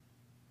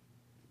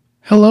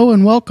Hello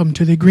and welcome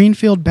to the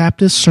Greenfield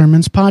Baptist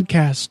Sermons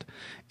Podcast.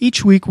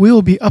 Each week we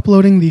will be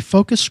uploading the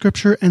focus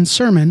scripture and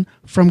sermon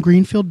from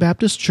Greenfield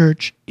Baptist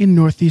Church in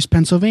Northeast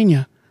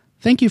Pennsylvania.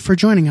 Thank you for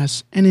joining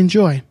us and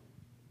enjoy.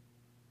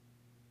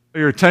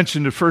 Your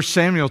attention to 1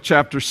 Samuel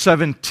chapter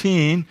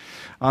 17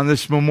 on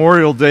this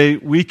Memorial Day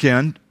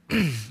weekend.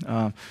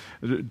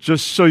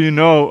 Just so you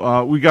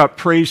know, we got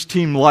Praise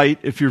Team Light.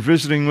 If you're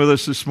visiting with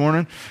us this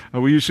morning,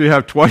 we usually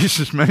have twice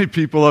as many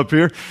people up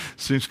here.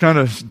 Seems kind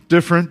of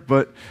different,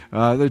 but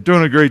they're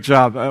doing a great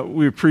job.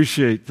 We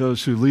appreciate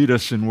those who lead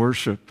us in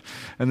worship.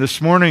 And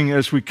this morning,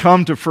 as we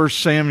come to 1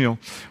 Samuel,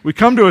 we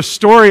come to a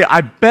story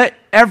I bet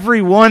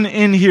everyone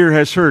in here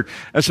has heard.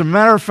 As a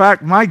matter of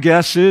fact, my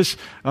guess is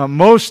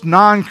most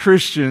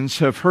non-Christians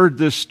have heard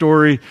this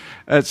story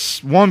at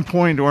one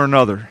point or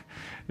another.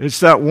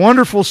 It's that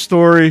wonderful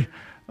story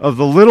of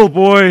the little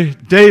boy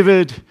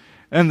David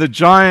and the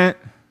giant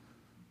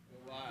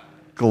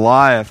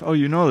Goliath. Oh,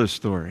 you know this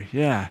story,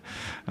 yeah.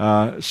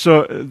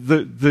 So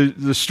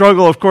the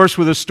struggle, of course,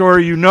 with a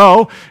story you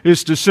know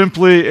is to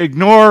simply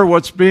ignore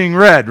what's being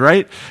read,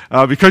 right?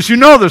 Because you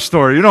know the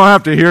story. You don't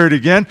have to hear it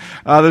again.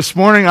 This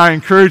morning, I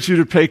encourage you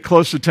to pay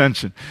close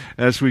attention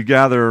as we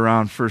gather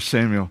around 1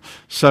 Samuel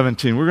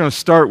 17. We're going to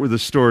start with the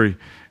story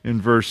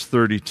in verse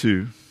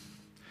 32.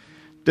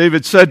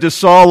 David said to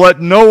Saul, "Let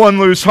no one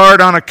lose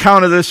heart on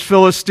account of this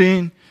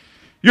Philistine.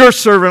 Your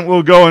servant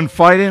will go and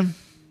fight him."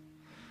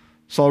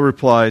 Saul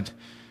replied,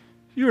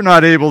 "You are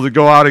not able to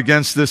go out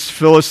against this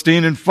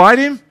Philistine and fight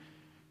him.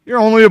 You're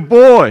only a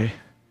boy,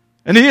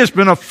 and he has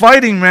been a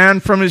fighting man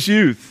from his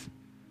youth."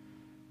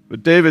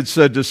 But David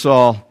said to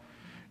Saul,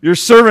 "Your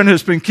servant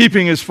has been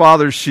keeping his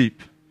father's sheep.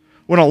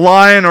 When a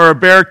lion or a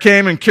bear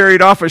came and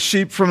carried off a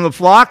sheep from the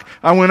flock,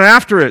 I went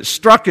after it,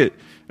 struck it,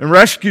 and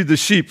rescued the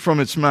sheep from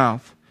its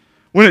mouth.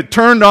 When it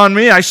turned on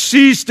me, I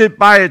seized it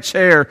by its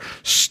hair,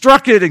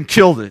 struck it, and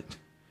killed it.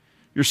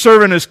 Your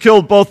servant has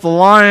killed both the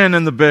lion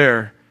and the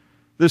bear.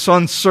 This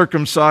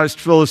uncircumcised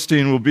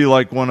Philistine will be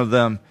like one of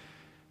them,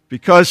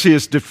 because he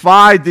has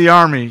defied the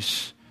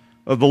armies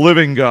of the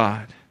living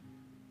God.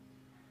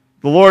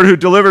 The Lord who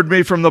delivered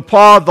me from the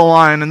paw of the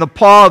lion and the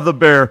paw of the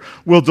bear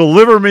will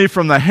deliver me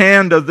from the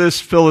hand of this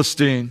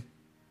Philistine."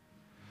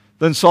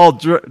 Then Saul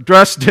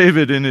dressed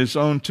David in his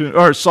own tunic,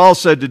 or Saul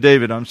said to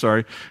David,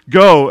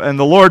 "Go, and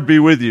the Lord be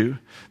with you."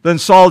 Then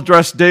Saul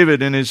dressed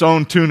David in his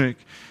own tunic.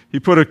 He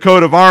put a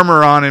coat of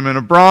armor on him and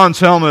a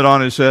bronze helmet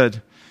on his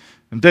head.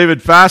 And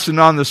David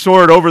fastened on the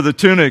sword over the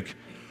tunic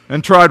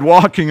and tried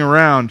walking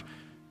around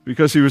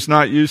because he was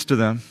not used to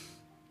them.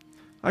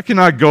 "I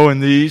cannot go in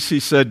these," he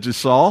said to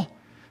Saul,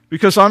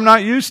 "because I'm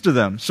not used to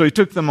them." So he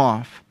took them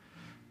off.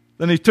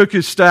 Then he took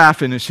his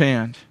staff in his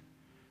hand,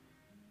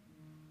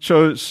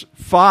 chose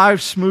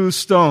 5 smooth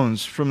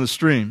stones from the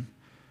stream,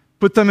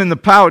 put them in the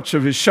pouch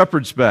of his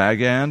shepherd's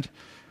bag, and,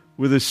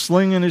 with his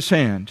sling in his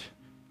hand,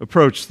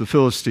 approached the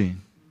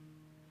Philistine.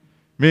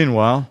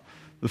 Meanwhile,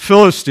 the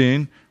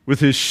Philistine, with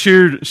his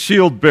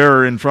shield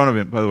bearer in front of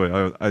him — by the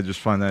way, I just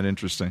find that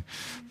interesting.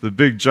 The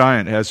big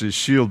giant has his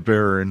shield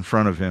bearer in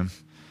front of him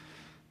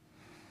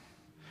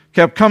 —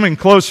 kept coming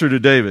closer to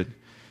David.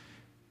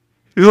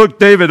 He looked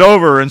David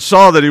over and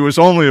saw that he was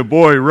only a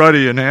boy,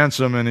 ruddy and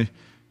handsome, and he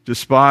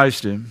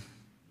despised him.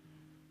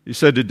 He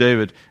said to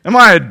David, "Am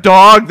I a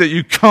dog that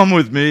you come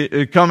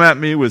at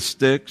me with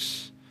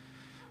sticks?"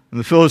 And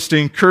the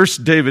Philistine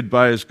cursed David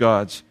by his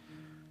gods.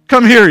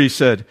 "Come here," he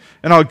said,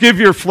 "and I'll give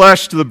your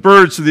flesh to the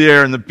birds of the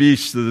air and the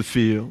beasts of the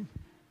field."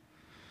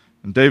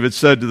 And David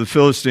said to the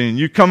Philistine,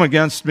 "You come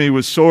against me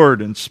with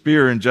sword and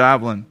spear and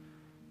javelin,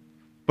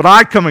 but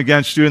I come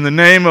against you in the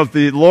name of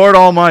the Lord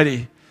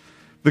Almighty,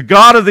 the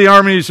God of the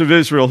armies of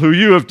Israel, who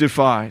you have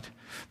defied.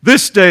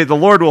 This day the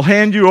Lord will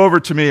hand you over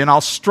to me, and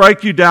I'll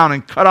strike you down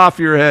and cut off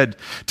your head.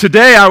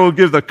 Today I will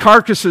give the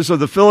carcasses of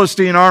the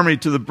Philistine army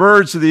to the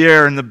birds of the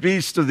air and the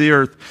beasts of the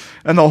earth,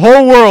 and the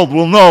whole world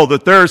will know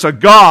that there is a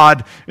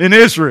God in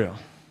Israel.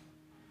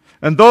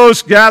 And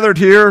those gathered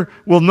here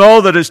will know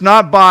that it's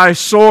not by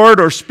sword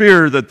or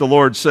spear that the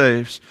Lord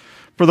saves.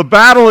 For the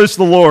battle is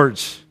the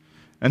Lord's,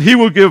 and he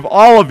will give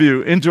all of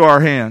you into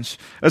our hands."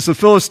 As the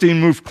Philistine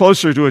moved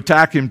closer to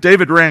attack him,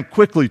 David ran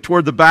quickly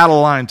toward the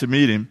battle line to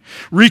meet him.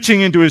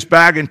 Reaching into his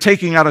bag and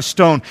taking out a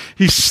stone,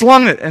 he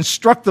slung it and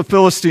struck the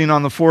Philistine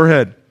on the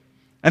forehead,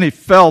 and he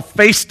fell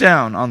face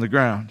down on the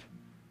ground.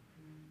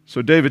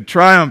 So David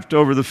triumphed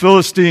over the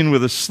Philistine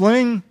with a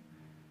sling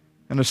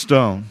and a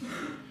stone.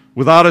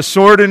 Without a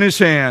sword in his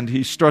hand,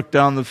 he struck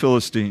down the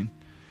Philistine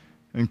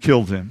and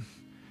killed him.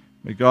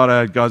 May God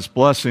add God's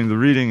blessing to the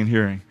reading and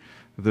hearing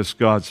of this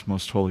God's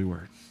most holy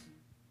word.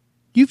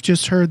 You've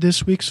just heard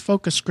this week's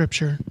focus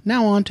scripture.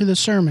 Now on to the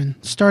sermon,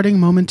 starting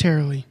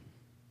momentarily.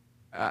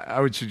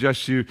 I would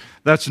suggest to you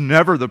that's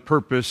never the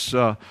purpose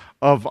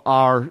of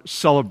our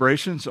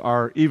celebrations,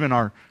 even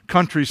our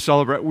country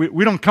celebrate.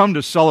 We don't come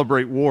to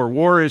celebrate war.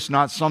 War is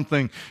not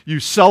something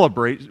you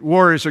celebrate.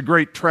 War is a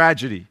great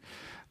tragedy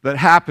that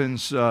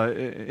happens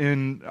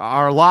in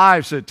our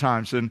lives at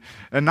times, and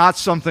not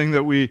something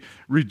that we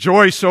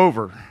rejoice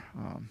over.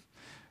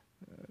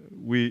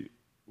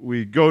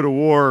 We go to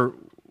war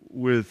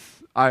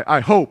I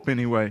hope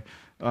anyway,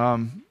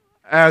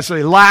 as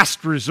a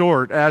last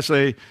resort, as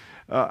an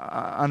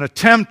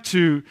attempt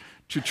to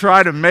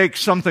try to make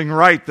something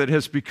right that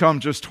has become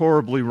just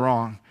horribly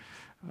wrong.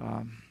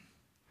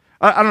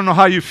 I don't know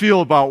how you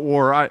feel about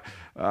war.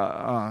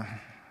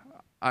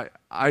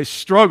 I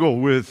struggle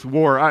with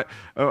war.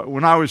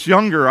 When I was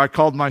younger, I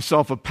called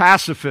myself a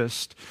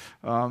pacifist.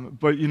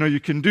 But you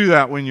can do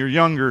that when you're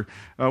younger.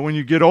 When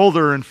you get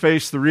older and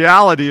face the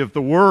reality of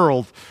the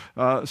world,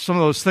 some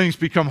of those things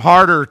become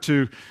harder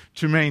to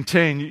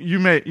maintain. You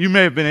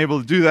may have been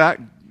able to do that,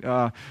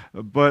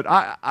 but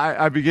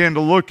I began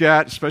to look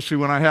at, especially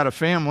when I had a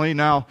family.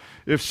 Now,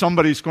 if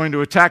somebody's going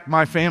to attack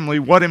my family,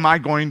 what am I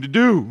going to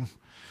do?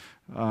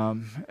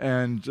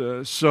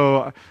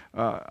 So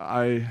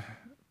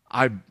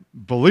I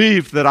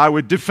believed that I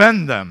would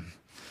defend them,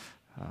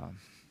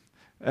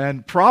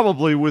 and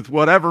probably with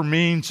whatever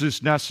means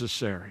is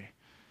necessary.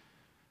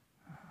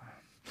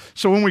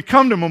 So when we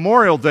come to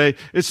Memorial Day,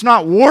 it's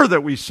not war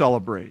that we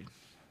celebrate.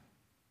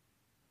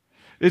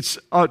 It's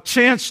a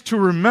chance to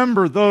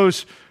remember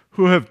those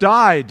who have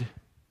died,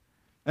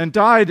 and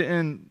died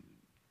in,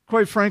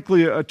 quite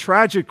frankly, a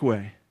tragic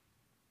way.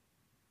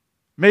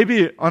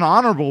 Maybe an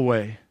honorable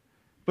way,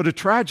 but a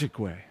tragic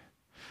way.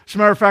 As a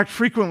matter of fact,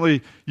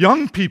 frequently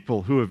young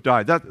people who have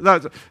died.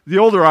 The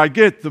older I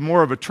get, the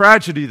more of a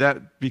tragedy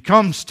that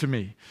becomes to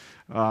me.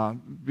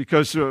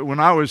 Because when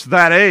I was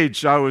that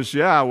age, I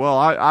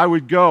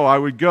would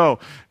go.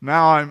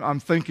 Now I'm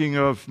thinking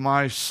of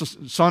my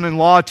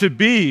son-in-law to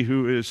be,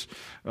 who is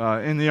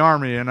in the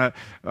army, and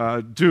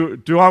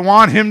do I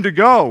want him to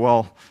go?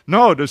 Well,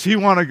 no. Does he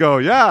want to go?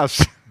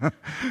 Yes,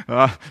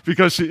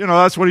 because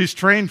that's what he's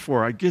trained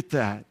for. I get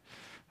that,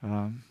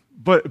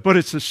 but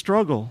it's a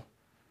struggle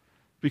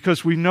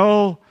because we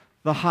know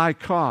the high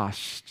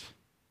cost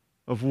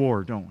of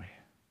war, don't we?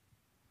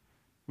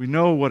 We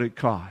know what it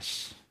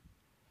costs.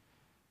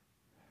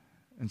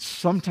 And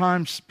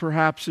sometimes,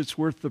 perhaps, it's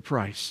worth the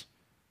price.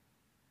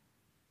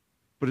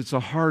 But it's a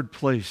hard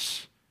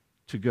place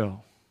to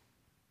go.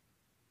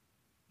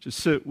 To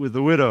sit with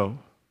the widow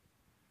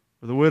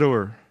or the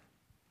widower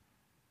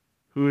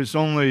who is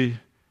only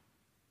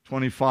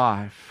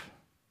 25,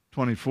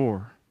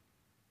 24,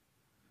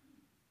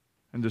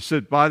 and to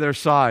sit by their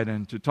side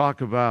and to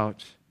talk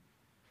about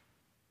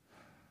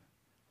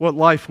what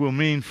life will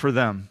mean for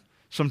them,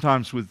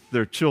 sometimes with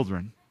their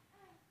children.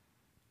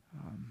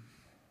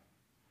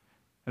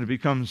 And it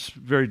becomes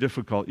very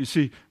difficult. You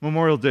see,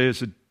 Memorial Day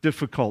is a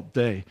difficult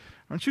day.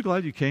 Aren't you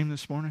glad you came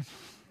this morning?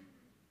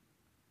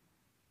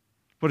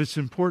 But it's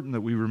important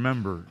that we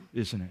remember,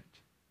 isn't it?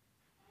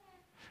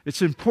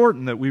 It's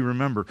important that we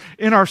remember.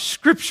 In our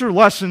scripture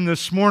lesson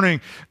this morning,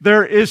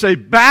 there is a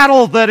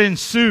battle that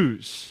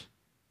ensues.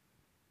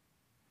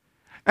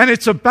 And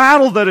it's a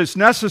battle that is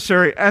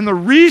necessary. And the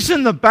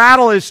reason the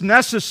battle is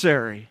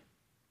necessary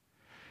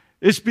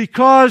is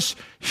because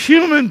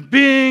human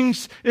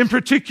beings, in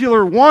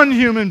particular one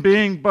human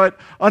being, but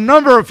a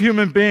number of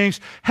human beings,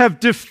 have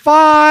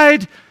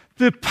defied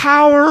the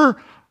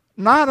power,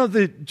 not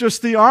of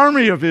just the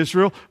army of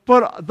Israel,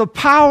 but the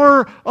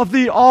power of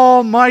the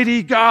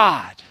Almighty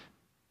God.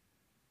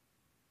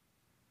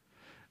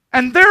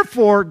 And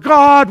therefore,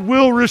 God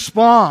will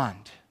respond.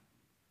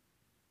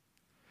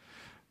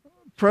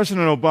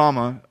 President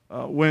Obama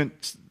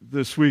went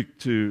this week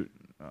to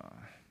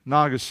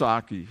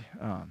Nagasaki,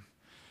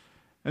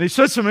 and he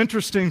said some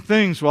interesting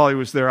things while he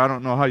was there. I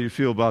don't know how you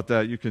feel about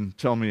that. You can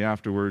tell me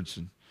afterwards,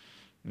 and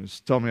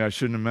just tell me I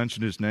shouldn't have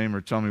mentioned his name, or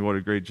tell me what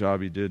a great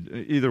job he did.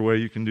 Either way,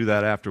 you can do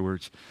that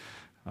afterwards.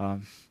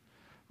 But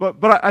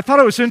I thought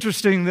it was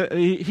interesting that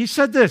he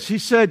said this. He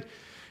said,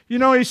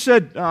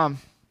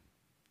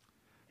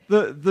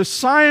 the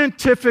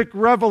scientific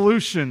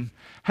revolution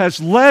has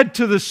led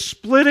to the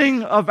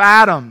splitting of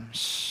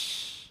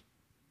atoms.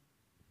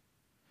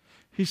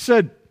 He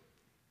said,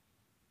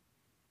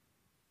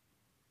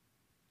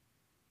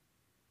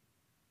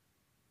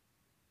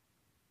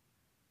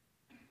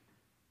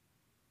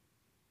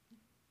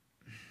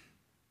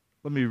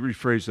 let me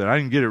rephrase that. I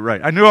didn't get it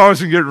right. I knew I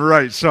wasn't getting it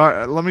right,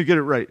 so let me get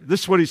it right.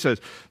 This is what he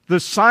says. The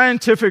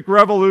scientific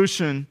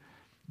revolution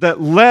that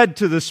led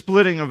to the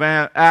splitting of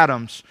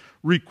atoms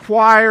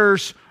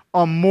requires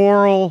a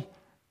moral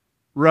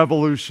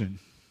revolution.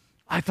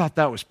 I thought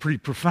that was pretty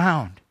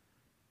profound.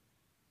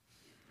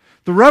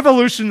 The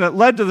revolution that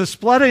led to the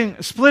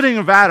splitting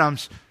of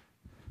atoms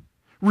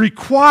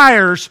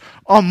requires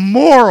a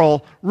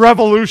moral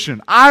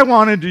revolution. I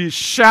wanted to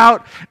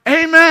shout,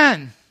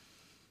 amen.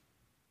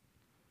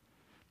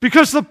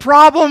 Because the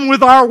problem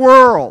with our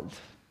world,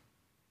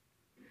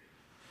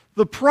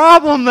 the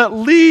problem that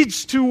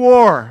leads to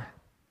war,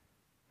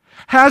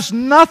 has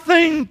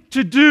nothing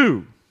to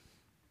do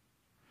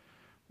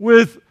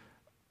with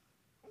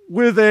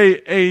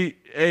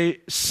a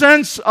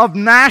sense of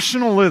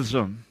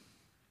nationalism.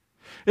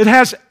 It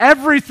has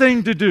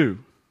everything to do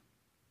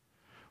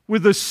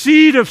with the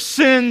seed of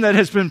sin that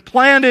has been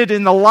planted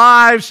in the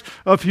lives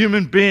of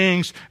human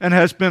beings and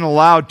has been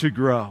allowed to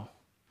grow.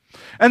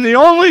 And the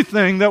only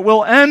thing that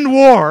will end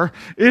war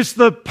is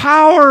the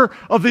power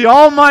of the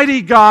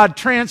Almighty God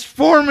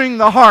transforming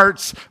the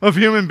hearts of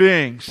human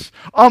beings.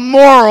 A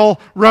moral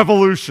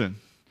revolution.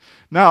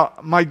 Now,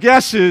 my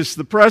guess is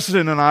the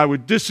President and I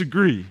would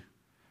disagree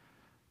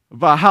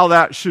about how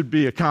that should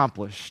be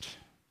accomplished.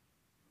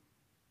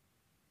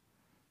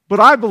 But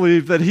I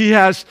believe that he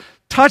has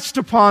touched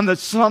upon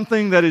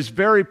something that is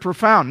very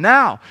profound.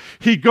 Now,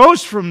 he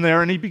goes from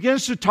there and he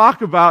begins to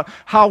talk about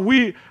how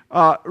we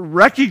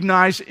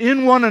recognize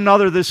in one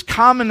another this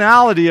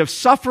commonality of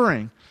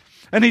suffering.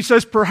 And he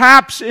says,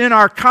 perhaps in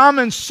our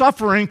common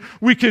suffering,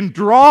 we can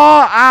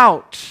draw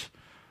out,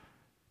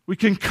 we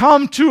can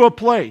come to a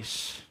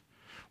place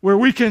where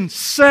we can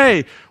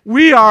say,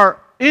 we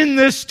are in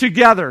this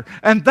together,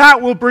 and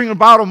that will bring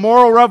about a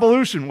moral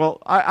revolution.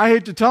 Well, I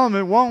hate to tell him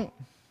it won't.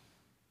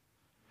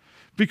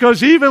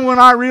 Because even when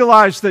I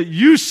realize that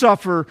you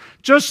suffer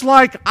just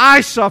like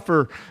I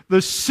suffer,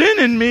 the sin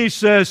in me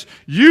says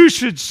you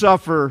should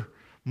suffer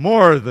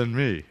more than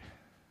me.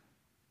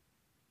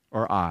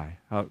 Or I.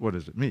 What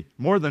is it? Me.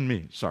 More than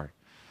me. Sorry.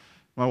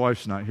 My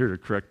wife's not here to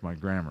correct my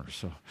grammar.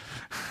 So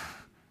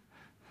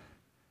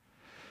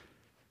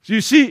you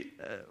see,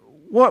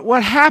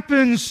 what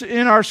happens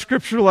in our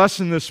scripture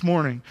lesson this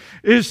morning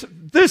is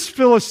this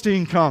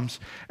Philistine comes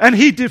and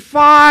he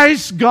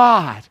defies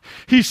God.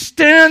 He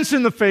stands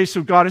in the face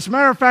of God. As a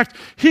matter of fact,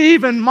 he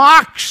even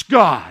mocks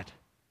God.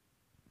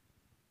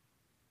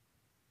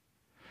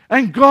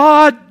 And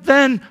God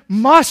then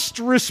must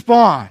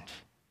respond.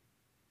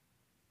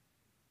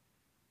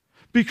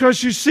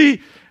 Because you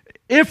see,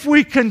 if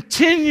we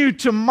continue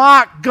to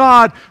mock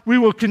God, we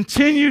will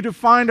continue to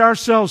find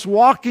ourselves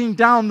walking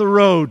down the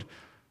road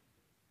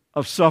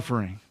of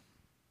suffering.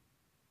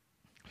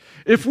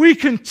 If we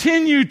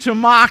continue to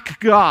mock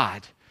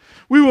God,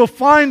 we will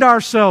find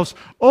ourselves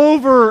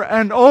over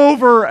and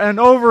over and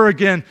over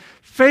again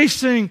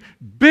facing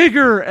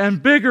bigger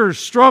and bigger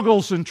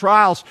struggles and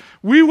trials.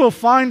 We will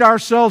find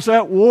ourselves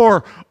at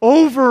war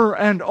over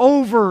and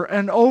over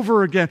and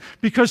over again,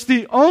 because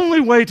the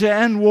only way to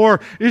end war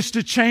is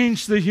to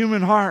change the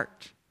human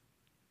heart.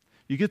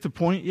 You get the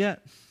point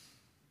yet?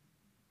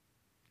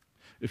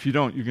 If you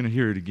don't, you're going to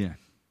hear it again.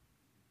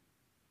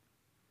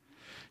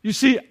 You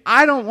see,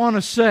 I don't want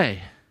to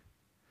say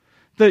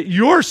that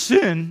your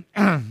sin,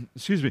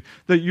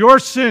 that your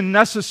sin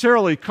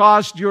necessarily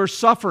caused your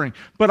suffering,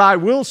 but I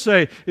will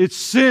say it's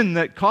sin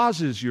that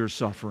causes your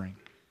suffering.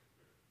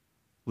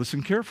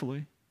 Listen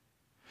carefully.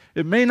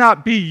 It may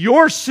not be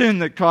your sin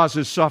that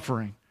causes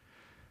suffering,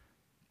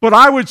 but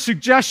I would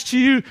suggest to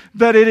you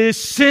that it is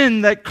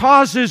sin that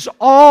causes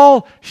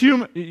all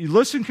human,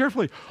 listen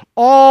carefully,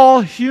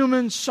 all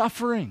human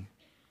suffering.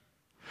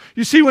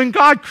 You see, when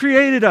God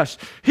created us,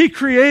 He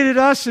created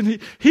us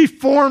and He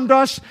formed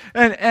us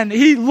and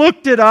He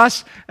looked at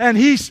us and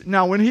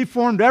now when He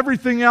formed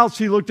everything else,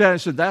 He looked at it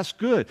and said, that's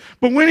good.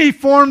 But when He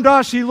formed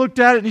us, He looked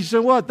at it and He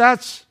said, well,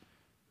 that's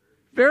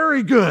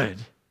very good.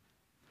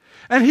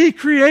 And He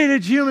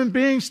created human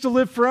beings to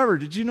live forever.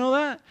 Did you know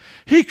that?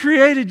 He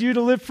created you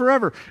to live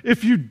forever.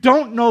 If you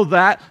don't know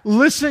that,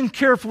 listen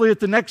carefully at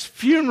the next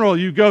funeral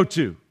you go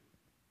to.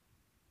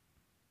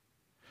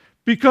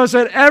 Because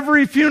at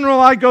every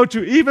funeral I go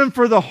to, even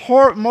for the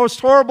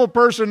most horrible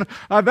person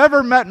I've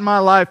ever met in my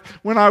life,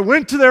 when I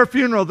went to their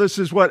funeral, this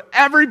is what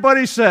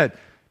everybody said.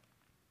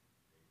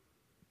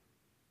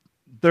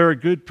 They're a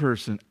good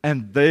person,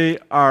 and they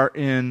are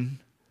in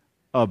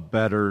a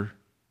better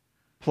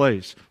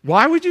place.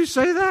 Why would you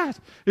say that?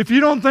 If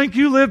you don't think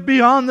you live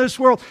beyond this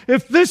world,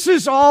 if this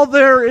is all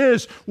there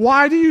is,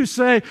 why do you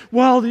say,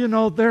 well,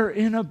 they're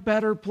in a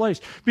better place?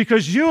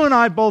 Because you and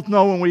I both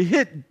know when we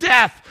hit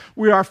death,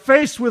 we are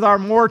faced with our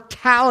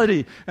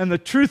mortality. And the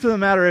truth of the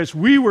matter is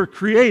we were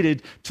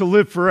created to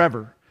live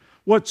forever.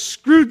 What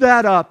screwed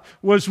that up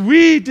was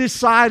we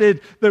decided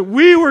that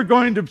we were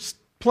going to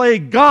play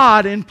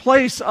God in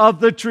place of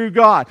the true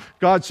God.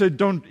 God said,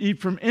 don't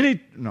eat from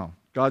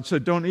God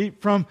said, don't eat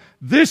from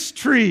this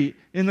tree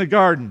in the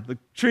garden, the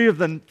tree of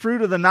the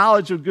fruit of the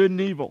knowledge of good and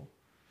evil.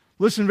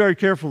 Listen very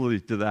carefully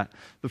to that.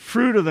 The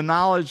fruit of the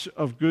knowledge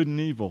of good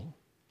and evil.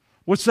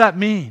 What's that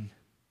mean?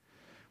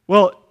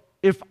 Well,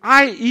 if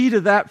I eat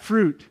of that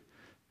fruit,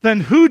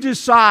 then who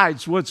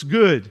decides what's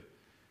good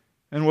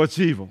and what's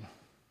evil?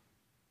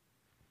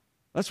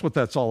 That's what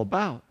that's all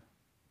about.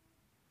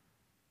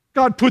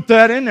 God put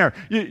that in there.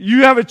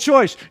 You have a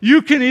choice.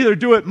 You can either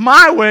do it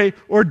my way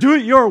or do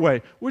it your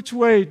way. Which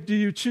way do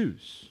you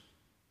choose?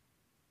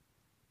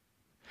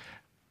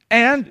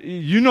 And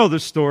you know the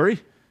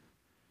story.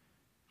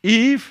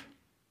 Eve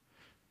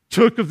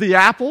took of the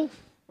apple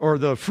or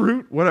the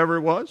fruit, whatever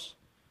it was,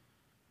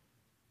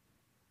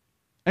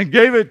 and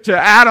gave it to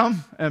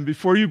Adam. And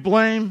before you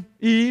blame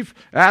Eve,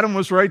 Adam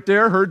was right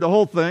there, heard the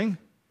whole thing.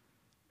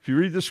 If you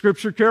read the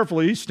scripture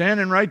carefully, he's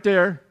standing right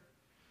there.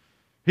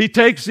 He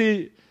takes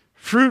the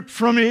fruit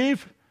from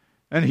Eve,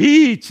 and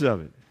he eats of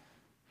it.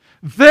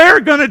 They're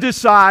going to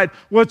decide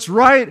what's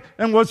right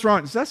and what's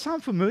wrong. Does that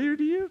sound familiar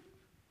to you?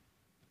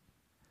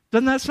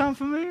 Doesn't that sound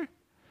familiar?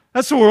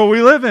 That's the world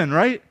we live in,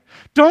 right?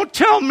 Don't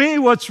tell me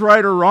what's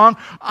right or wrong.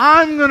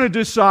 I'm going to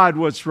decide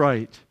what's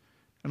right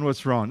and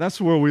what's wrong. That's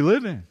the world we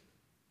live in.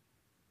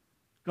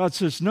 God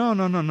says, no,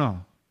 no, no,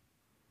 no.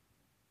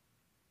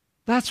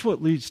 That's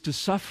what leads to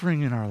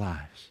suffering in our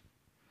lives.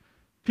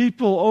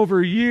 People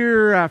over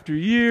year after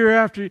year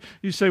after,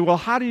 you say, well,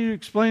 how do you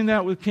explain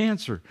that with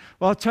cancer?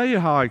 Well, I'll tell you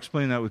how I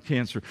explain that with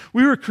cancer.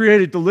 We were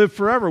created to live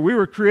forever. We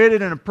were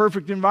created in a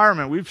perfect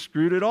environment. We've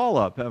screwed it all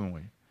up, haven't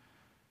we?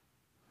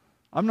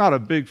 I'm not a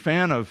big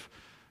fan of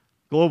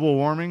global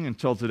warming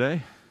until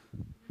today.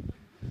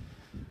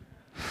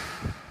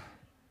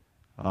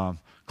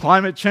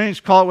 Climate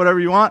change, call it whatever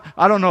you want.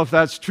 I don't know if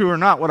that's true or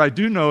not. What I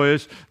do know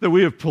is that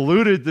we have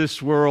polluted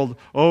this world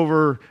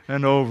over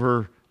and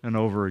over and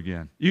over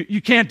again.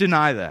 You can't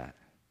deny that.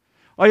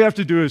 All you have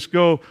to do is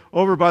go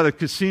over by the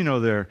casino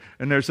there,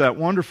 and there's that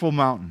wonderful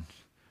mountain,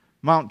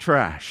 Mount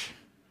Trash.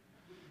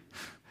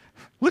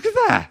 Look at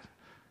that.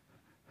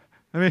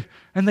 I mean,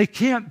 and they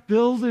can't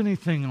build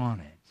anything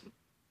on it.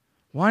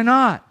 Why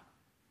not?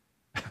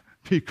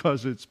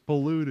 Because it's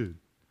polluted.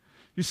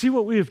 You see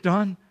what we have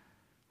done?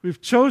 We've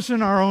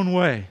chosen our own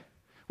way.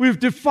 We've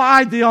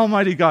defied the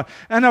Almighty God.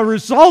 And a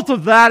result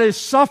of that is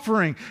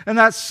suffering. And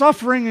that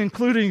suffering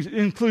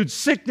includes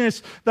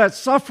sickness. That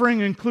suffering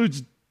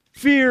includes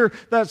fear.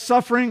 That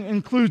suffering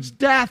includes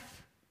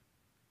death.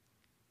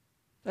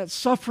 That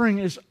suffering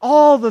is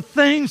all the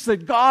things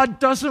that God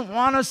doesn't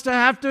want us to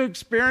have to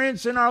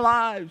experience in our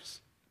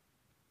lives.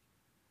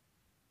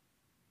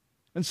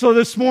 And so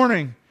this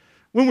morning,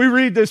 when we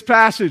read this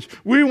passage,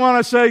 we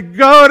want to say,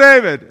 go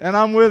David, and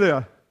I'm with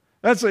you.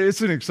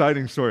 It's an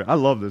exciting story. I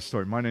love this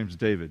story. My name's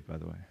David, by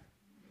the way,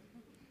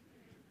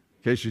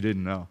 in case you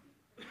didn't know.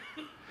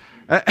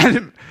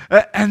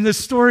 And this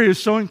story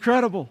is so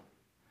incredible.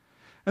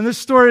 And this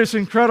story is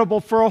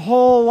incredible for a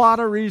whole lot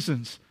of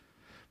reasons.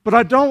 But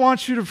I don't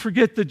want you to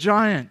forget the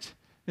giant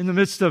in the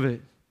midst of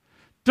it.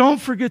 Don't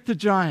forget the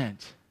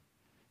giant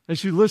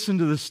as you listen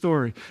to this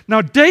story.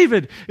 Now,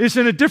 David is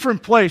in a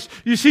different place.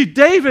 You see,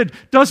 David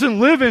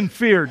doesn't live in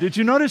fear. Did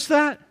you notice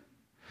that?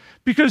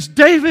 Because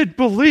David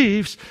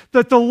believes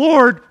that the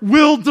Lord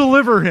will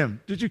deliver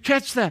him. Did you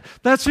catch that?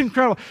 That's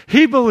incredible.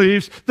 He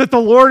believes that the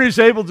Lord is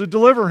able to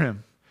deliver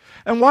him.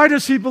 And why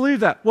does he believe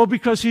that? Well,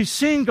 because he's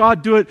seen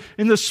God do it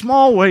in the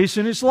small ways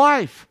in his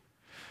life.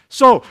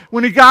 So,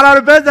 when he got out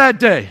of bed that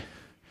day,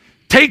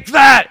 take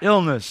that,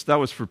 illness. That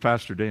was for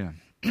Pastor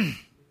Dan.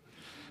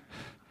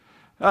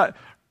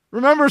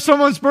 Remember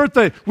someone's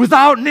birthday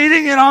without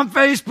needing it on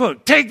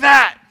Facebook. Take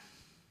that.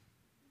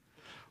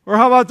 Or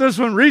how about this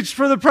one? Reach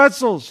for the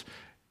pretzels.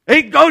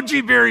 Ate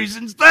goji berries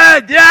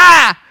instead.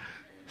 Yeah!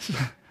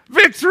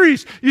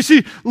 Victories. You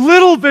see,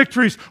 little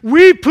victories.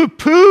 We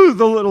poo-poo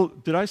the little...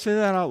 Did I say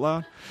that out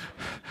loud?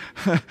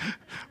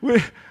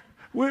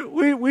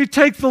 We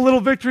take the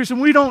little victories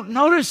and we don't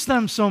notice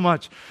them so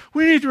much.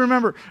 We need to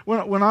remember,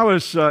 when I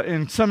was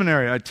in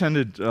seminary, I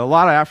attended a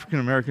lot of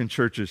African-American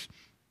churches.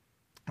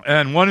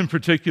 And one in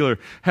particular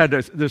had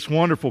this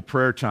wonderful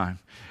prayer time.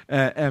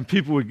 And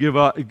people would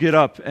get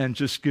up and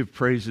just give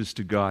praises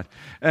to God.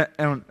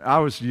 And I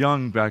was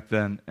young back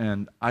then,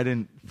 and I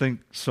didn't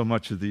think so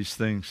much of these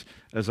things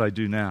as I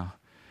do now.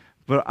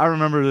 But I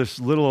remember this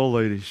little old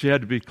lady. She had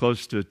to be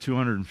close to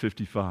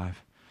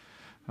 255.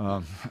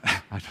 I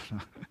don't know.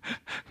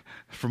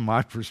 From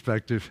my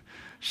perspective,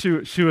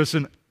 she was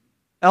an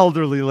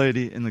elderly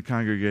lady in the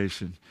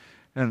congregation.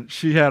 And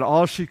she had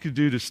all she could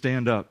do to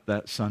stand up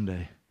that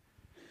Sunday.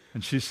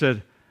 And she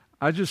said,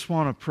 I just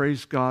want to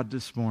praise God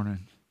this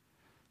morning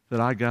that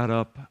I got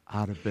up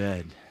out of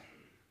bed.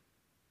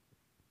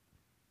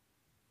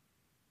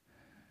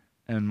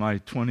 And my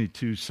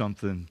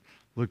 22-something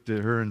looked at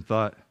her and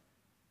thought,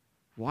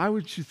 why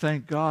would you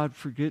thank God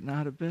for getting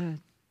out of bed?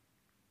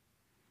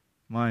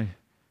 My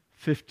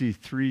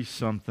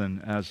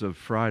 53-something as of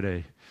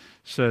Friday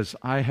says,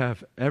 I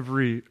have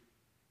every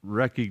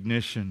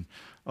recognition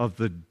of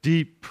the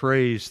deep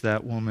praise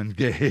that woman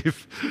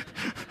gave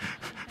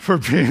for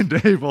being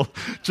able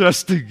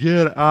just to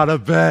get out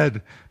of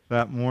bed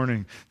that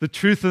morning. The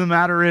truth of the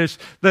matter is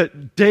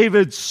that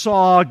David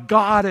saw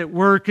God at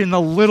work in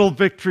the little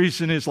victories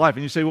in his life.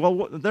 And you say,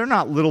 well, they're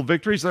not little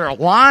victories. They're a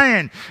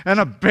lion and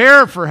a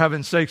bear, for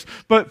heaven's sakes.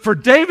 But for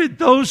David,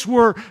 those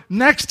were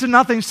next to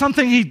nothing,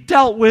 something he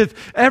dealt with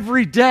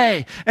every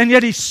day. And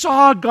yet he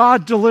saw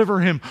God deliver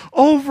him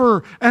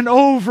over and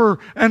over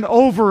and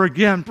over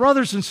again.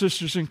 Brothers and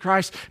sisters in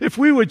Christ, if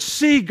we would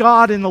see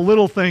God in the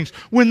little things,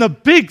 when the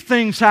big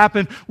things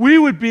happen, we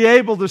would be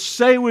able to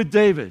say with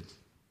David,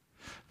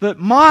 that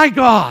my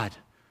God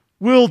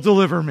will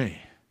deliver me.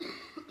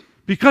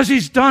 Because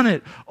he's done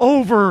it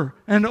over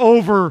and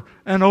over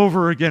and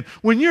over again.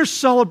 When you're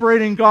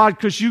celebrating God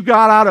because you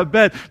got out of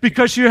bed,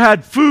 because you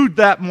had food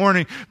that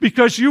morning,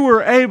 because you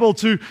were able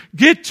to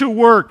get to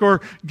work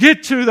or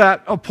get to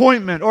that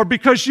appointment, or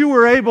because you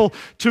were able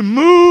to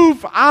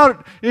move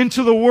out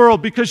into the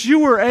world, because you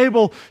were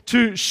able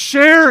to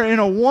share in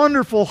a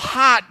wonderful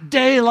hot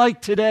day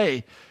like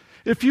today,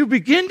 if you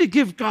begin to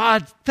give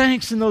God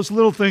thanks in those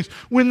little things,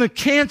 when the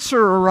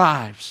cancer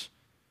arrives,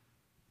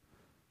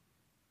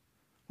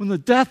 when the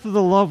death of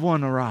the loved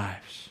one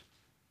arrives,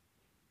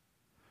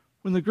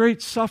 when the great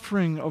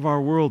suffering of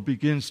our world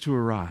begins to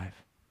arrive,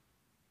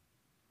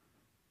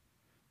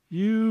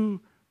 you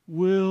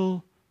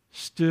will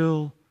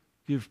still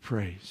give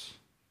praise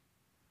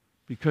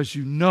because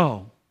you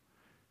know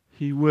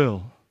He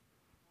will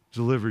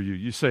deliver you.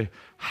 You say,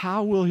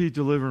 how will He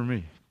deliver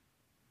me?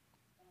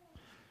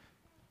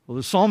 Well,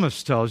 the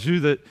psalmist tells you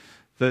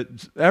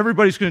that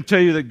everybody's going to tell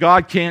you that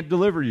God can't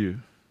deliver you.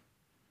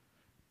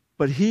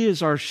 But He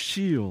is our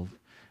shield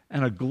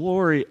and a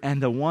glory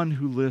and the one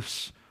who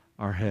lifts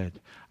our head.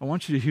 I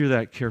want you to hear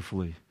that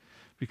carefully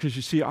because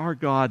you see, our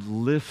God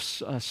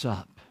lifts us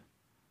up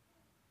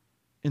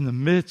in the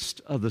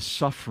midst of the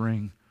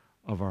suffering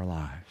of our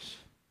lives.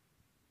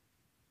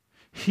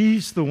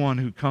 He's the one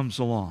who comes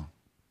along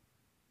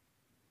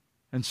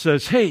and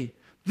says, hey,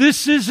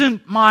 this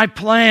isn't my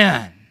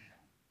plan.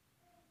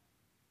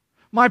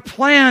 My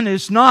plan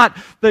is not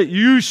that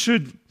you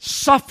should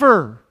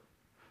suffer.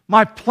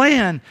 My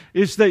plan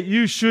is that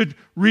you should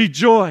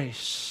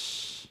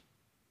rejoice.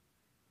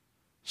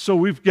 So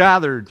we've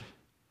gathered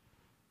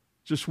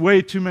just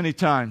way too many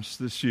times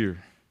this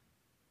year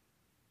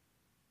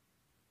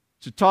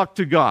to talk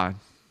to God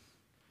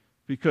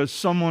because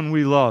someone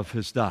we love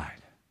has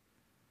died.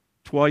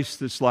 Twice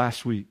this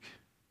last week.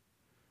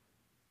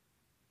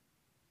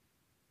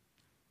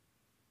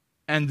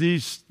 And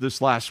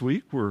this last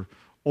week were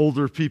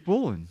older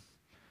people and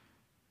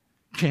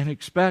can't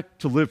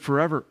expect to live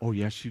forever. Oh,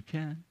 yes, you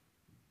can.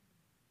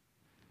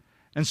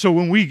 And so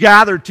when we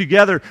gathered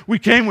together, we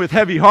came with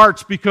heavy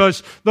hearts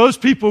because those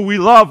people we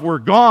love were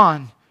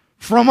gone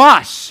from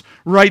us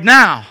right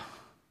now.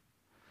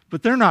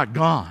 But they're not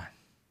gone.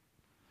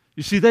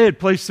 You see, they had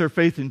placed their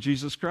faith in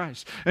Jesus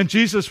Christ. And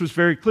Jesus was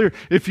very clear.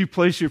 If you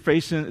place your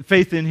faith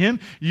in Him,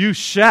 you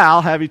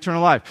shall have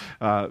eternal life.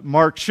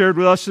 Mark shared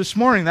with us this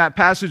morning that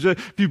passage that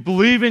if you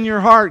believe in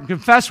your heart and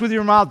confess with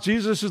your mouth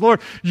Jesus is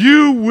Lord,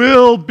 you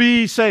will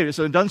be saved.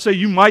 So it doesn't say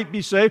you might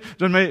be saved.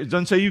 It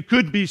doesn't say you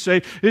could be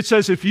saved. It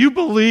says if you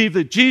believe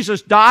that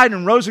Jesus died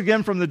and rose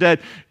again from the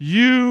dead,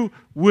 you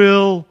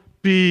will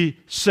be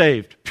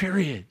saved.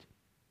 Period.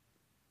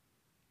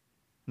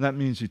 And that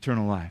means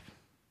eternal life.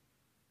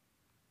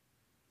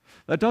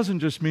 That doesn't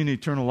just mean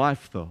eternal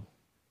life, though.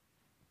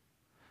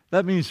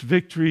 That means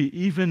victory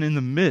even in the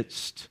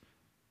midst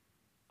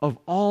of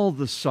all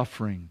the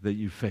suffering that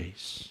you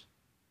face.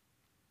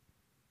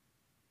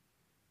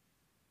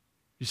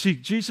 You see,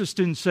 Jesus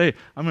didn't say,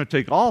 I'm going to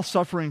take all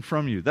suffering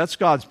from you. That's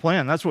God's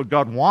plan. That's what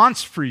God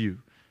wants for you.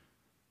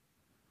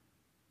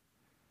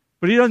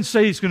 But He doesn't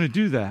say He's going to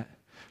do that.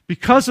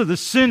 Because of the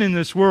sin in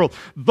this world,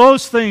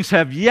 those things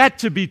have yet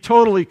to be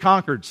totally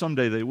conquered.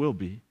 Someday they will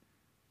be.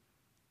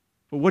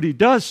 But what He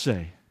does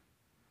say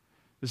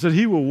is that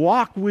He will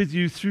walk with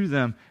you through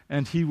them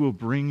and He will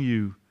bring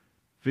you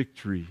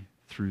victory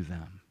through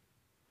them.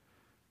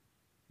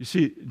 You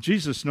see,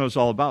 Jesus knows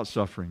all about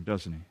suffering,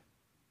 doesn't He?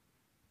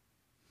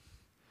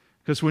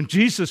 Because when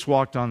Jesus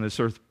walked on this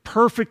earth,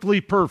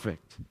 perfectly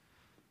perfect,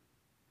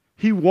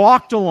 He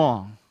walked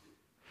along,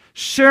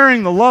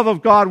 sharing the love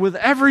of God with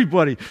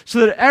everybody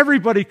so that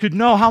everybody could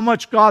know how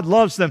much God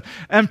loves them.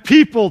 And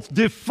people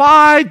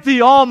defied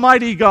the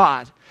Almighty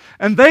God.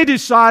 And they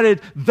decided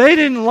they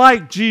didn't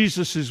like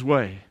Jesus'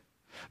 way.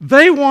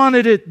 They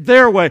wanted it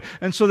their way.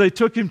 And so they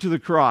took Him to the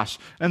cross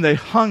and they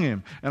hung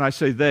Him. And I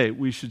say they,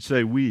 we should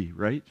say we,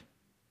 right?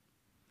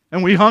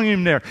 And we hung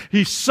Him there.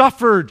 He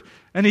suffered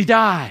and He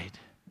died.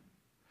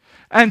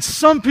 And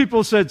some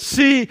people said,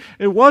 see,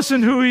 he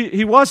wasn't who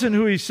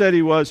he said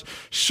he was.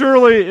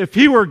 Surely if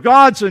He were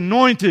God's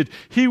anointed,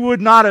 He would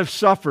not have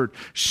suffered.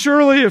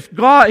 Surely if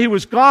He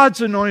was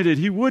God's anointed,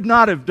 He would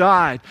not have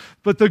died.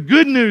 But the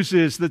good news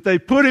is that they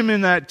put Him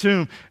in that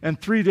tomb, and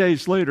 3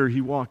 days later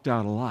He walked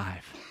out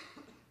alive.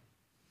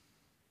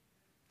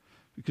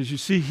 Because you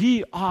see,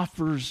 He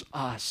offers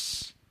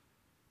us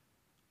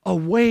a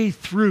way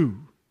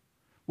through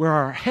where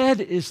our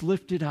head is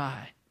lifted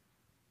high,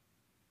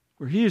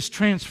 where He is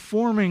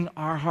transforming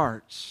our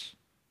hearts.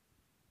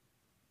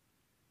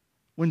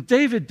 When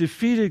David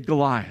defeated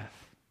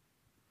Goliath,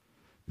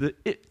 the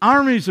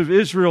armies of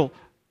Israel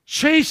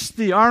chased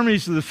the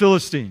armies of the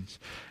Philistines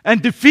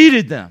and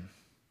defeated them.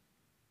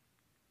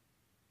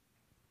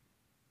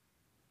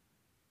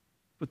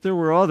 But there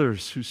were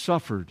others who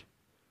suffered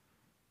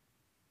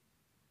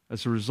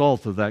as a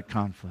result of that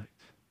conflict.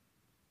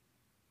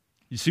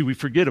 You see, we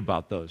forget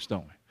about those,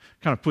 don't we?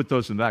 Kind of put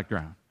those in the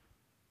background.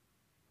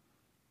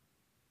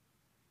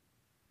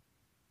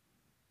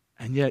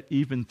 And yet,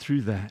 even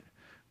through that,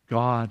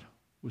 God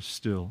was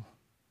still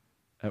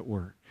at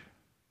work.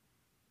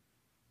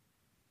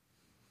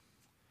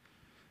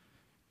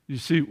 You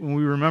see, when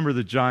we remember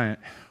the giant,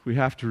 we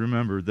have to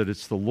remember that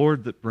it's the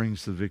Lord that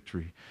brings the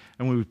victory.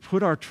 And when we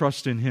put our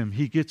trust in Him,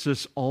 He gets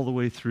us all the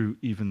way through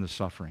even the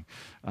suffering.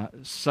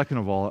 Second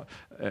of all,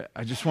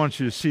 I just want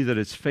you to see that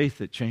it's faith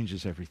that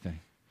changes everything.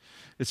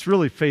 It's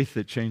really faith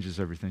that changes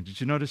everything. Did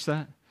you notice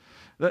that?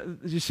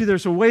 You see,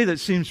 there's a way that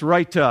seems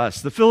right to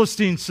us. The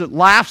Philistine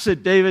laughs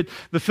at David.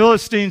 The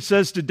Philistine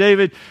says to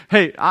David,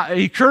 hey,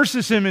 he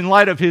curses him in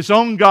light of his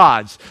own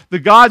gods, the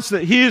gods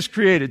that he has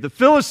created. The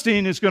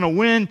Philistine is going to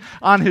win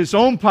on his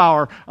own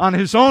power, on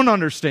his own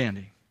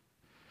understanding.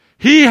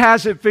 He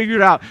has it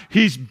figured out.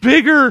 He's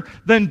bigger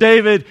than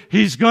David.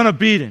 He's going to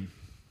beat him.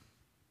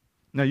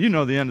 Now, you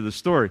know the end of the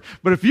story.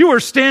 But if you were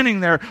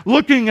standing there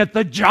looking at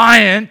the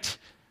giant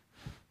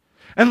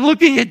and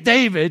looking at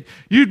David,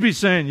 you'd be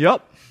saying,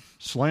 yep.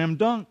 Slam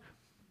dunk.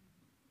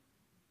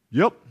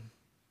 Yep.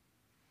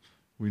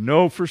 We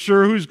know for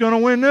sure who's going to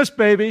win this,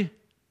 baby.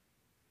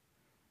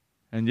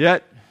 And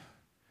yet,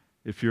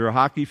 if you're a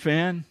hockey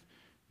fan,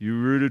 you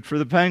rooted for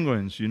the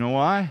Penguins. You know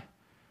why?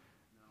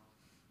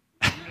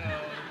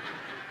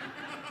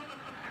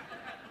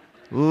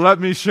 Let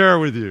me share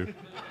with you.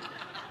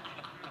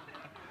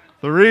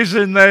 The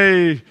reason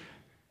they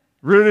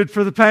rooted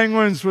for the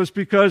Penguins was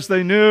because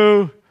they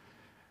knew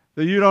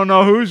that you don't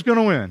know who's going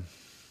to win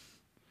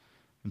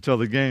until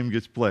the game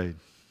gets played.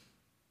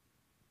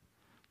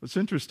 What's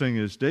interesting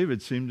is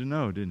David seemed to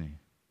know, didn't he?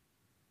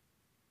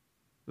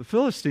 The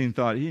Philistine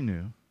thought he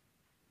knew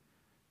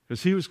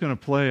because he was going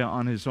to play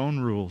on his own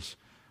rules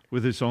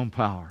with his own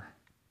power.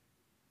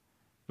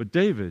 But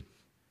David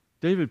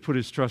put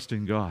his trust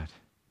in God.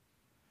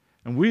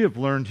 And we have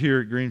learned here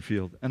at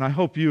Greenfield, and I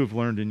hope you have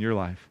learned in your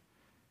life,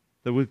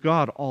 that with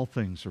God all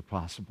things are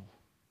possible.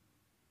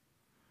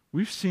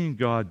 We've seen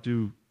God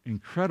do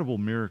incredible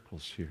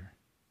miracles here.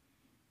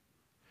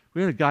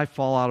 We had a guy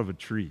fall out of a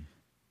tree.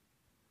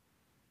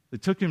 They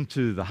took him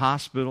to the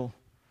hospital.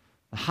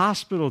 The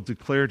hospital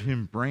declared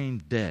him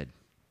brain dead.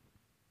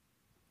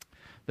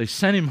 They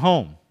sent him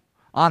home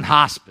on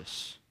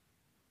hospice.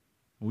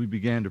 We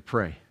began to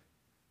pray.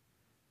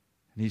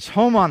 And he's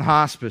home on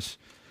hospice,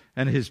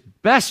 and his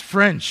best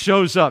friend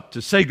shows up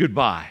to say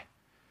goodbye.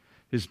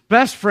 His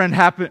best friend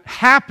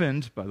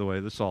happened, by the way,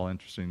 this is all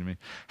interesting to me,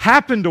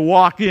 happened to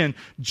walk in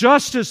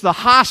just as the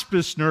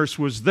hospice nurse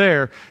was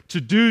there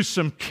to do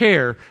some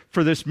care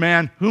for this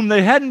man whom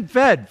they hadn't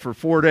fed for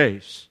 4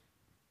 days.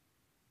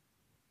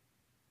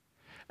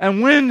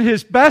 And when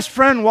his best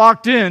friend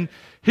walked in,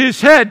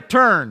 his head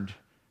turned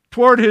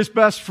toward his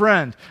best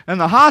friend.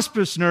 And the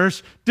hospice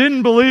nurse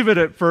didn't believe it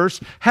at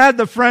first, had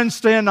the friend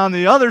stand on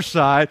the other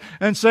side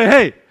and say,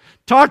 hey,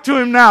 talk to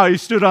him now. He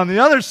stood on the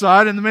other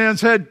side, and the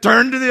man's head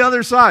turned to the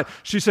other side.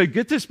 She said,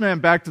 get this man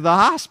back to the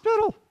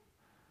hospital.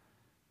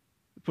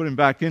 They put him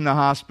back in the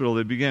hospital.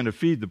 They began to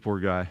feed the poor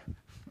guy.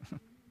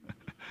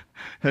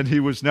 And he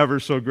was never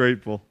so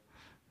grateful.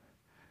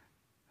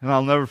 And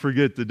I'll never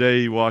forget the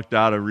day he walked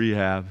out of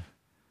rehab,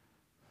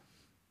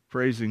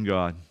 praising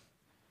God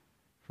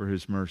for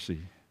his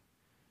mercy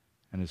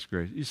and his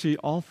grace. You see,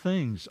 all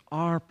things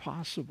are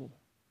possible.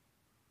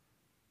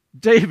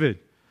 David,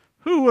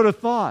 who would have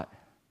thought?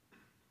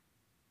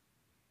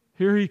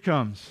 Here he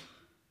comes.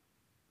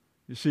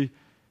 You see,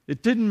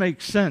 it didn't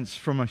make sense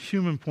from a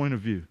human point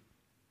of view.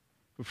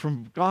 But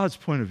from God's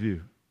point of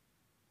view,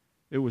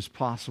 it was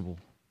possible.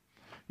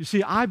 You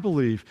see, I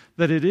believe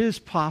that it is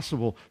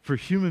possible for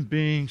human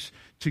beings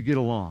to get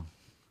along.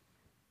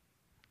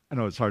 I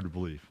know it's hard to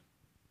believe.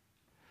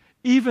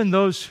 Even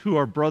those who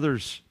are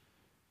brothers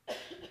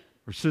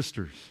or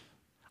sisters.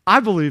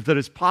 I believe that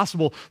it's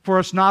possible for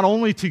us not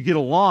only to get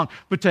along,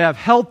 but to have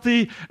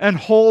healthy and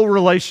whole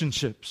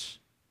relationships.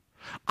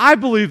 I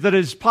believe that it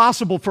is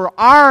possible for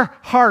our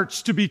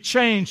hearts to be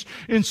changed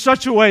in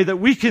such a way that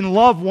we can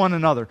love one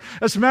another.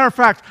 As a matter of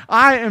fact,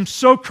 I am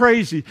so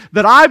crazy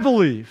that I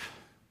believe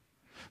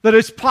that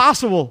it's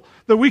possible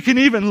that we can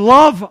even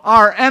love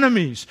our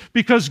enemies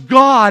because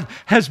God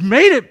has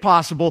made it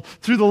possible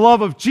through the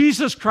love of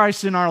Jesus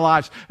Christ in our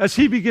lives as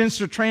He begins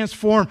to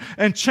transform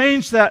and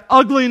change that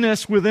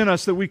ugliness within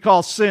us that we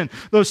call sin.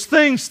 Those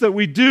things that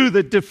we do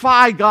that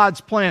defy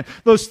God's plan.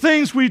 Those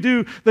things we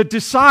do that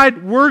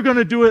decide we're going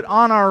to do it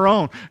on our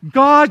own.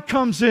 God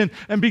comes in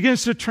and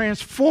begins to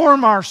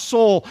transform our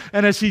soul.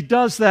 And as He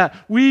does that,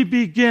 we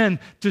begin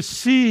to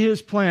see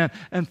His plan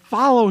and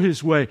follow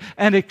His way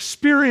and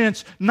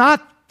experience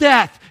not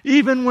death.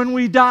 Even when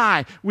we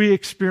die, we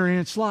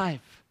experience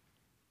life.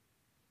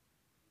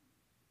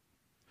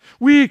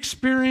 We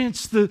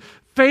experience the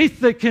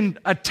faith that can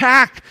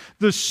attack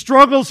the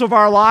struggles of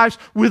our lives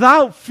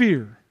without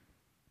fear.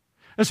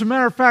 As a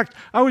matter of fact,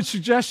 I would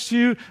suggest to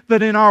you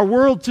that in our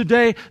world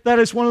today, that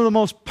is one of the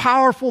most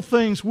powerful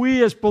things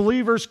we as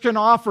believers can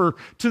offer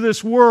to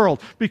this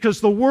world,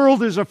 because the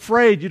world is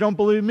afraid. You don't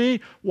believe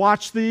me?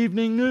 Watch the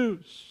evening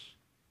news.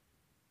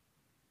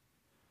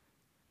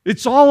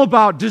 It's all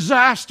about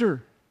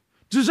disaster.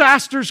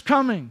 Disaster's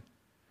coming.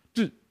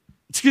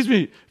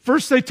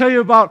 First they tell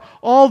you about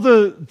all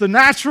the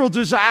natural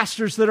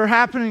disasters that are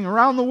happening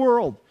around the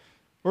world,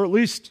 or at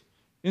least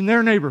in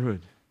their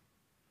neighborhood.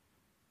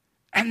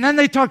 And then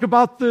they talk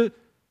about the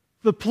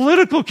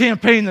political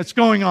campaign that's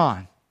going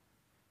on.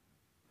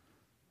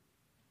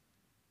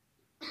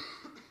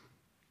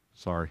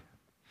 Sorry.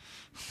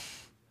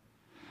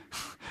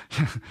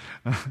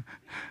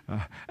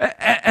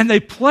 And they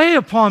play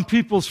upon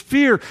people's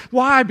fear.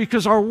 Why?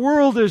 Because our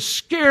world is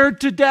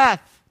scared to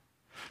death.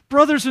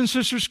 Brothers and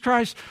sisters in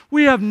Christ,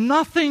 we have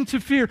nothing to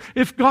fear.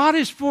 If God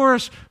is for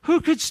us, who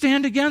could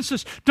stand against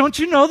us? Don't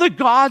you know that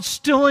God's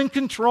still in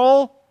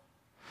control?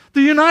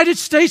 The United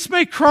States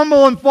may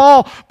crumble and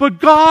fall, but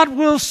God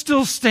will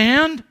still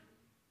stand.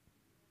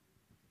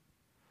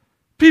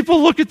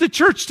 People look at the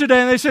church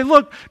today and they say,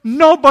 look,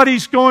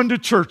 nobody's going to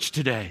church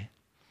today.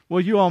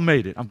 Well, you all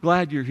made it. I'm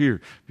glad you're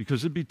here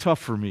because it'd be tough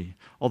for me.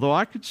 Although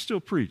I could still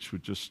preach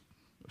with just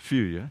a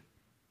few of you.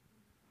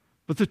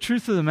 But the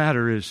truth of the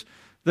matter is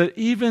that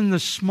even the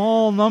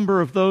small number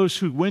of those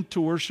who went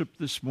to worship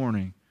this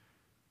morning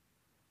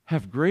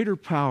have greater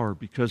power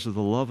because of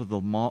the love of the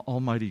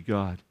Almighty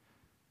God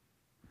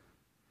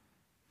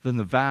than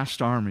the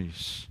vast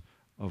armies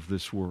of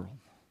this world.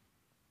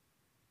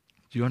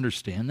 Do you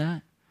understand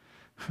that?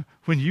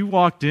 When you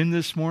walked in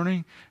this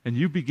morning and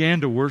you began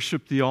to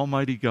worship the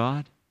Almighty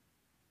God,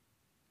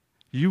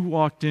 you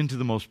walked into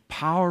the most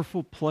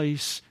powerful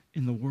place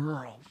in the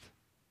world.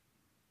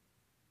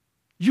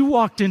 You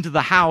walked into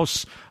the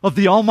house of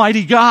the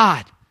Almighty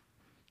God.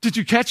 Did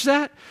you catch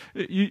that?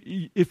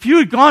 If you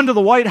had gone to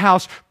the White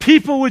House,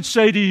 people would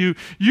say to you,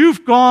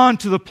 you've gone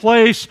to the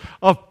place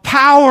of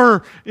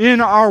power in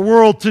our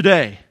world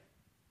today.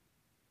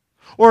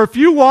 Or if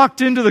you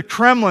walked into the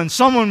Kremlin,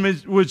 someone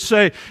would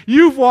say,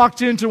 you've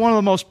walked into one of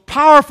the most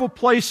powerful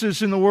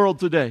places in the world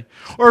today.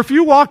 Or if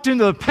you walked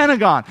into the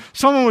Pentagon,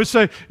 someone would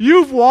say,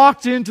 you've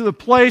walked into the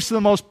place of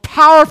the most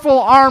powerful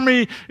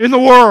army in the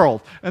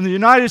world. And the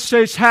United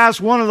States has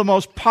one of the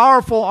most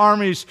powerful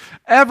armies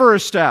ever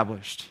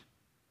established.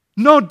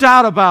 No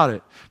doubt about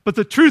it. But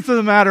the truth of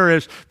the matter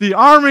is, the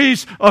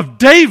armies of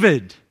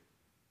David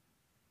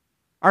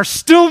are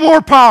still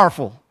more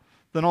powerful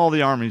than all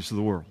the armies of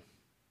the world.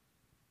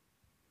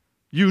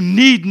 You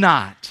need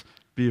not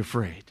be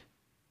afraid.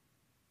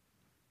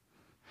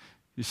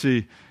 You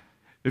see,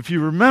 if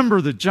you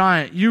remember the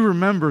giant, you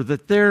remember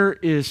that there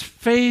is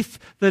faith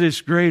that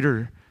is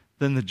greater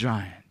than the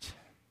giant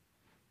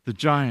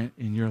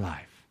in your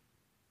life.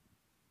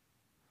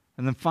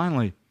 And then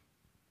finally,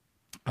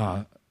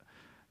 I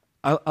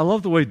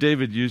love the way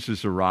David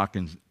uses a rock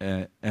and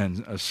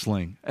a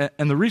sling.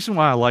 And the reason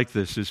why I like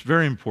this is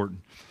very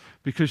important.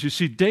 Because you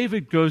see,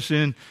 David goes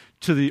in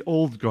to the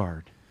old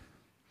guard.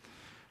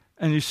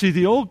 And you see,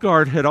 the old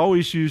guard had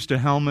always used a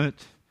helmet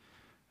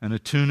and a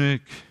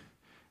tunic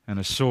and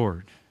a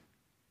sword.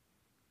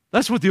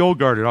 That's what the old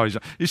guard had always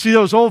done. You see,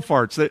 those old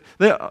farts,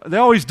 they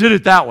always did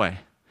it that way.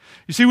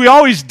 You see, we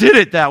always did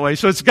it that way.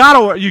 So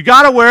you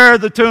got to wear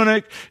the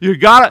tunic.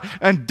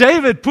 And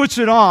David puts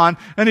it on,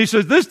 and he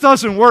says, this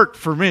doesn't work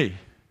for me.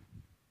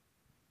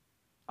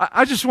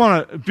 I just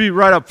want to be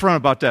right up front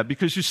about that,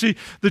 because you see,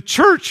 the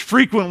church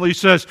frequently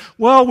says,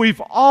 well, we've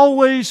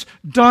always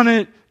done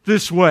it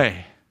this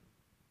way.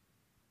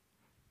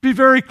 Be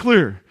very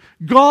clear.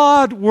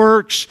 God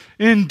works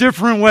in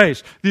different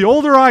ways. The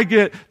older I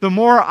get, the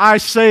more I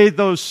say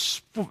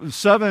those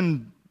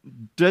 7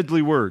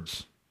 deadly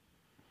words.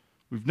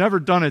 We've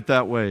never done it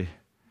that way.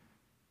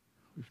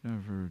 We've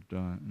never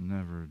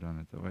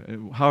done it that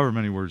way. However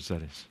many words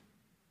that is.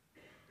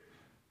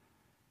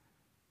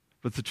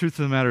 But the truth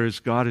of the matter is,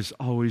 God is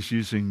always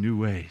using new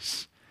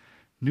ways,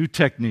 new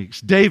techniques.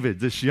 David,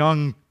 this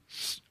young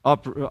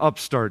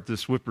upstart,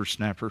 this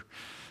whippersnapper,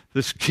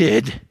 this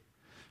kid,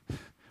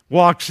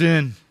 walks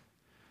in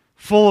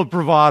full of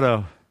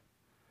bravado,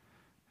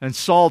 and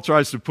Saul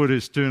tries to put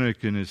his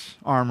tunic and his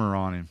armor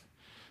on him.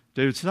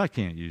 David said, I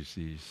can't use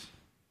these.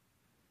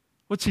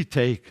 What's he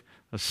take?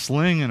 A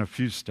sling and a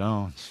few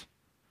stones.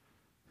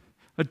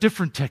 A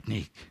different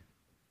technique.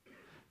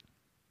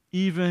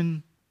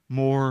 Even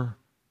more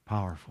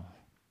powerful.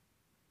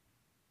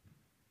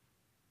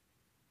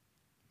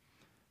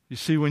 You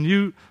see, when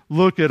you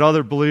look at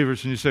other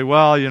believers and you say,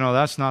 well,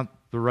 that's not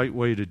the right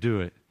way to do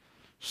it.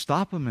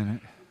 Stop a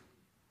minute.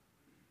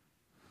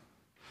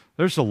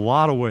 There's a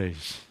lot of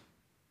ways.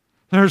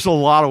 There's a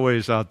lot of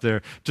ways out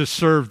there to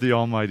serve the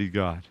Almighty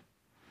God.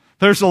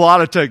 There's a lot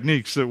of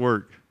techniques that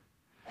work.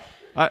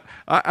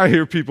 I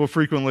hear people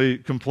frequently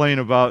complain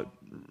about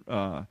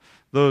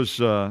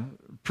those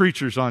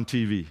preachers on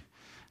TV.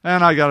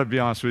 And I got to be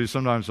honest with you,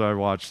 sometimes I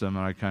watch them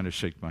and I kind of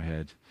shake my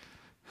head.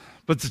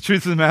 But the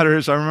truth of the matter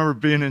is, I remember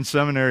being in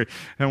seminary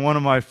and one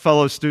of my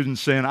fellow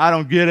students saying, I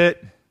don't get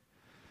it.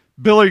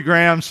 Billy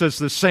Graham says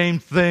the same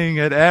thing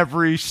at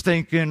every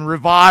stinking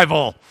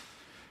revival.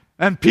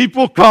 And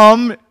people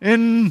come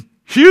in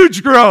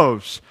huge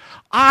groves.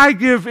 I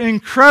give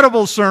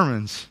incredible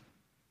sermons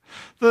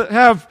that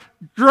have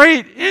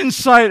great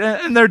insight,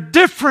 and they're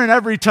different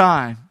every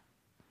time.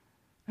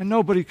 And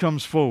nobody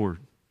comes forward.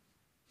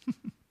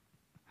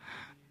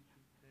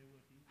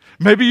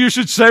 Maybe you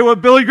should say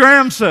what Billy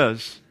Graham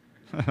says.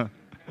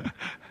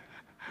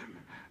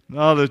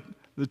 No,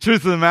 the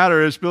truth of the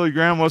matter is, Billy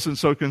Graham wasn't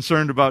so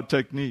concerned about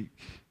technique.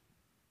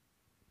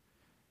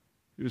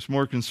 He was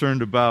more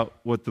concerned about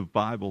what the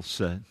Bible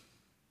said.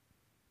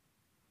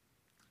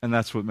 And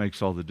that's what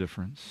makes all the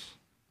difference.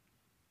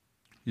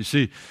 You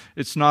see,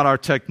 it's not our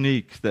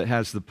technique that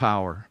has the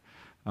power.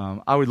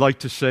 I would like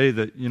to say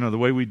that, the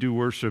way we do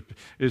worship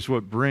is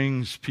what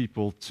brings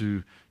people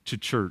to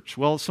church.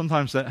 Well,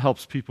 sometimes that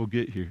helps people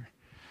get here,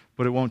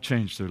 but it won't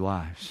change their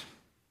lives.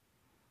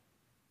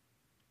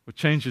 What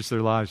changes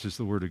their lives is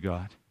the Word of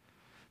God,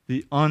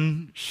 the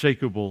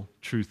unshakable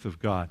truth of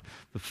God.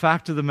 The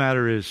fact of the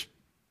matter is,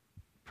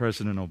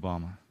 President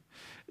Obama,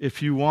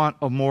 if you want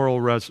a moral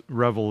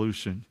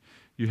revolution,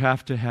 you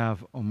have to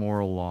have a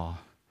moral law.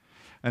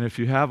 And if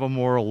you have a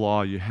moral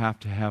law, you have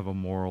to have a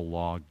moral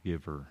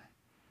lawgiver.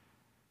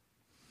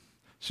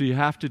 So you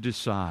have to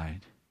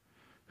decide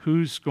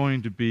who's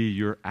going to be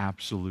your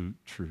absolute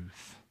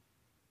truth.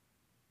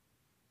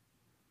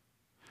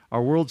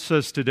 Our world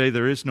says today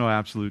there is no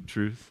absolute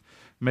truth.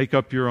 Make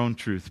up your own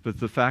truth. But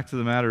the fact of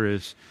the matter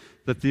is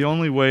that the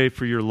only way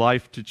for your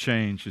life to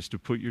change is to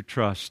put your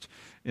trust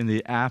in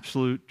the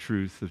absolute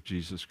truth of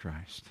Jesus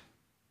Christ.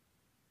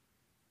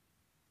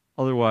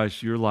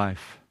 Otherwise, your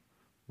life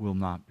will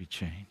not be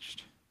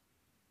changed.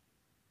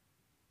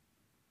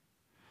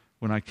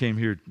 When I came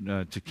here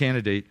to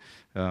candidate,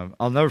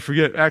 I'll never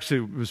forget,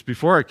 actually it was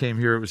before I came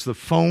here, it was the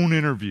phone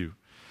interview.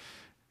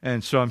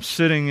 And so I'm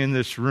sitting in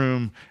this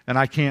room and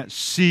I can't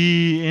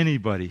see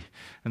anybody.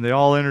 And they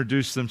all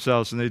introduced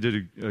themselves and they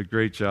did a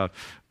great job.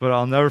 But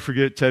I'll never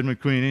forget Ted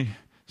McQueenie.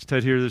 Is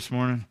Ted here this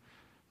morning?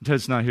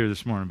 Ted's not here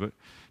this morning, but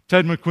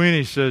Ted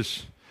McQueenie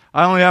says,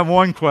 I only have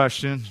one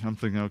question. I'm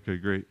thinking, okay,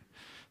 great.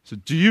 So,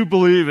 do you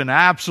believe in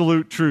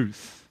absolute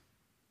truth?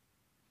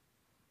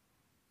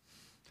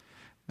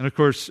 And of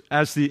course,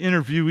 as the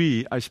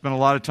interviewee, I spent a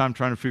lot of time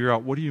trying to figure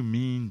out, what do you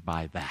mean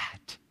by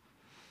that?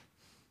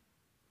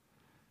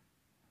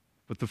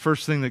 But the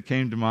first thing that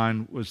came to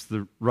mind was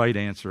the right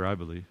answer, I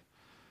believe.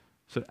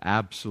 I said,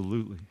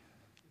 absolutely.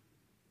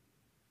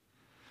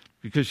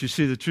 Because you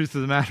see, the truth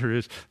of the matter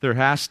is, there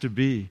has to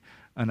be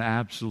an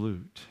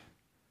absolute.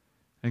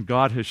 And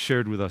God has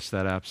shared with us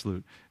that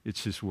absolute.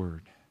 It's His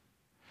Word.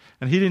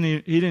 And He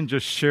didn't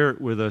just share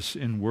it with us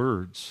in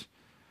words,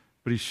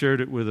 but He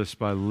shared it with us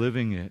by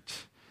living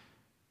it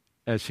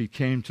as He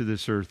came to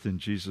this earth in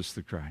Jesus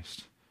the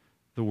Christ,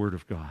 the Word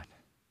of God.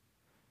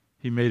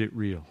 He made it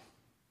real.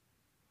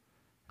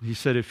 He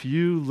said, if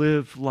you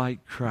live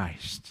like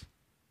Christ,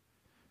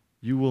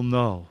 you will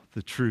know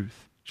the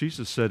truth.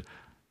 Jesus said,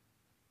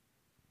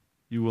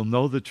 you will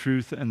know the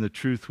truth, and the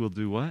truth will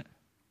do what?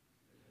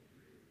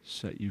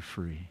 Set you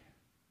free.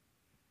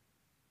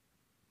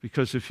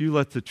 Because if you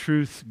let the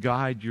truth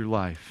guide your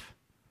life,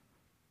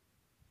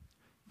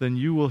 then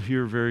you will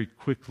hear very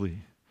quickly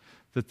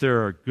that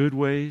there are good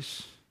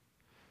ways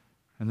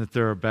and that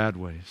there are bad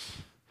ways.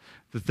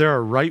 That there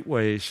are right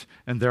ways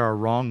and there are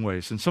wrong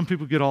ways. And some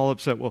people get all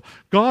upset, well,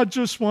 God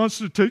just wants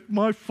to take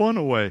my fun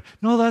away.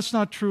 No, that's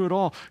not true at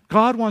all.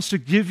 God wants to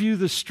give you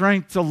the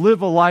strength to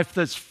live a life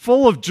that's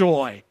full of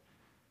joy,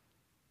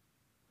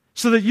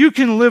 so that you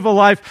can live a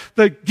life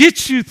that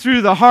gets you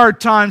through the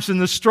hard times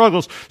and the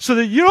struggles, so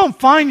that you don't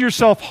find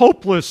yourself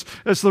hopeless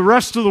as the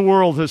rest of the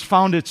world has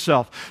found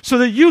itself, so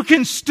that you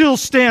can still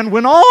stand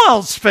when all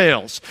else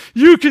fails.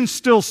 You can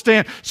still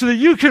stand, so that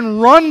you can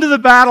run to the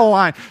battle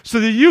line, so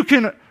that you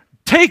can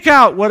take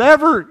out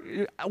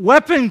whatever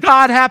weapon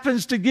God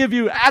happens to give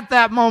you at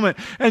that moment,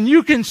 and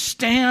you can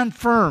stand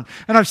firm.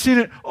 And I've seen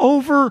it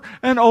over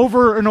and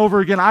over and over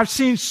again. I've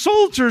seen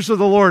soldiers of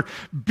the Lord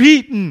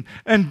beaten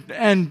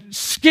and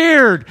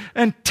scared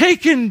and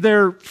taken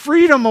their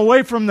freedom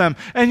away from them.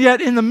 And yet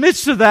in the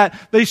midst of that,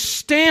 they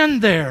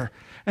stand there.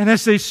 And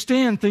as they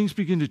stand, things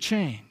begin to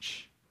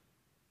change.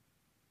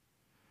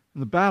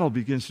 And the battle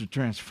begins to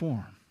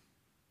transform.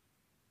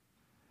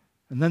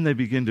 And then they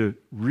begin to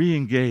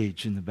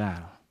re-engage in the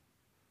battle.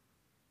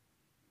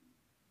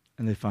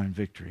 And they find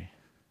victory.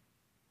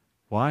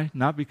 Why?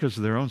 Not because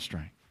of their own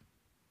strength,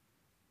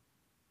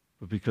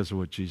 but because of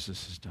what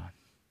Jesus has done.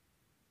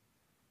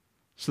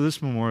 So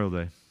this Memorial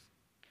Day,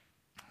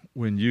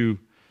 when you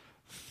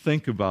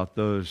think about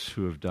those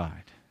who have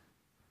died,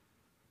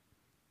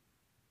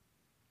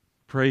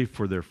 pray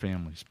for their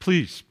families.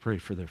 Please pray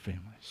for their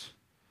families.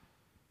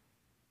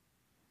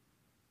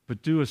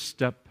 But do a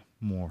step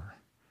more.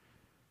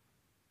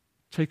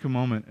 Take a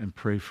moment and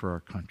pray for our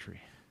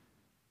country.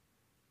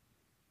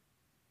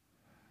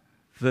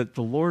 That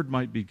the Lord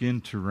might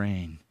begin to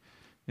reign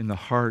in the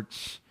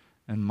hearts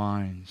and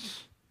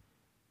minds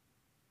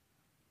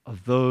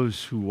of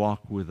those who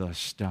walk with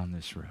us down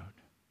this road.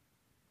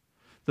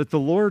 That the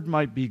Lord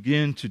might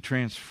begin to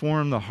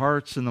transform the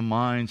hearts and the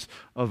minds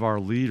of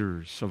our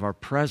leaders, of our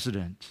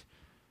president.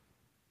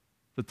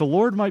 That the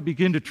Lord might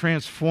begin to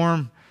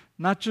transform,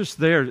 not just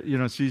there,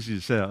 it's easy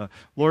to say,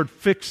 Lord,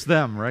 fix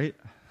them, right?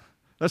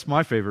 That's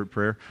my favorite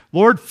prayer.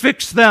 Lord,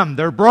 fix them.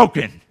 They're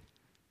broken.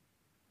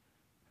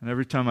 And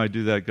every time I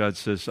do that, God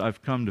says,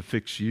 I've come to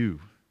fix you.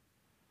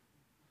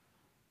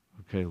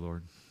 Okay,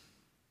 Lord.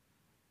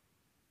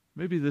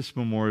 Maybe this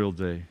Memorial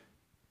Day,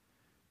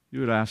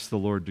 you would ask the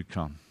Lord to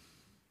come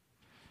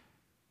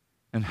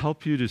and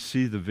help you to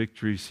see the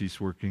victories He's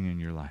working in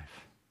your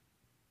life.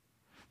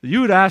 That you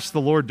would ask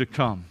the Lord to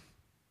come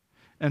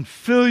and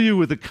fill you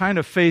with the kind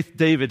of faith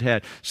David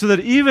had, so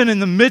that even in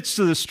the midst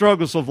of the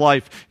struggles of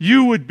life,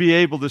 you would be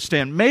able to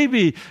stand.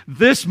 Maybe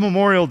this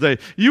Memorial Day,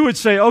 you would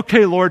say,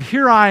 okay, Lord,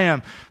 here I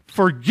am.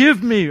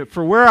 Forgive me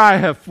for where I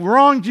have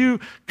wronged you.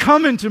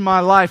 Come into my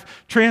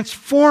life.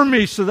 Transform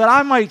me so that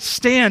I might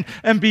stand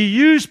and be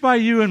used by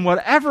you in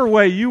whatever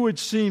way you would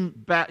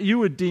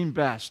deem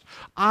best.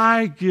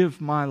 I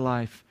give my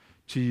life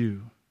to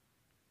you.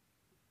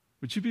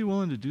 Would you be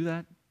willing to do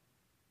that?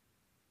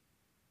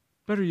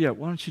 Better yet,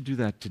 why don't you do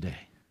that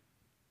today?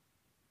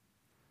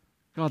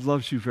 God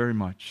loves you very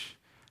much,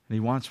 and He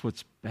wants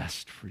what's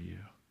best for you.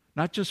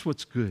 Not just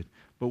what's good,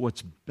 but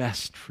what's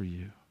best for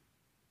you.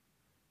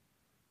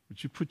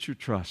 Would you put your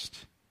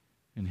trust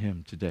in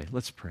Him today?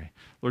 Let's pray.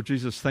 Lord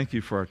Jesus, thank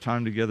you for our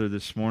time together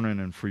this morning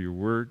and for your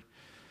word.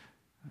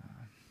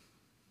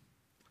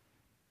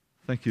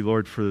 Thank you,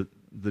 Lord, for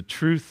the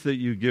truth that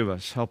you give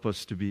us. Help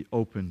us to be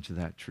open to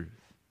that truth.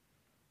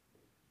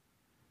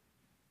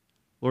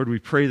 Lord, we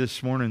pray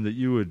this morning that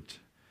you would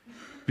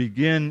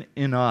begin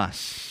in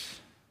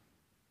us,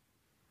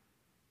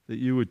 that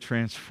you would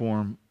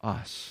transform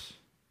us,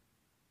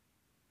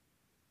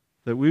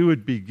 that we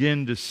would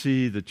begin to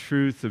see the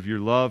truth of your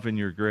love and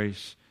your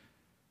grace,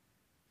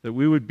 that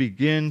we would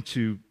begin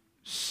to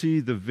see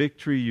the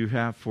victory you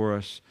have for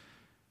us,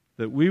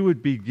 that we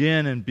would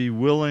begin and be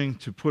willing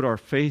to put our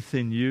faith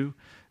in you,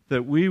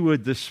 that we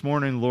would this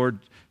morning, Lord,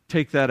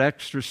 take that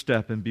extra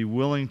step and be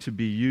willing to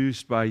be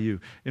used by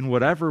you in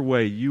whatever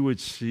way you would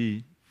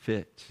see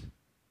fit.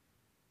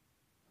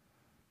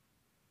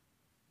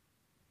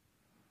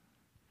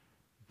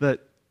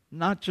 That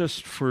not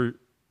just for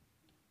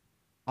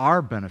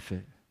our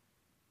benefit,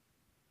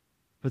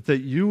 but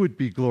that you would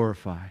be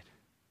glorified,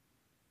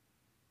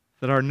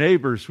 that our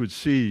neighbors would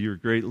see your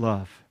great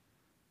love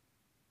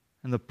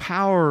and the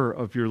power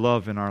of your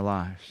love in our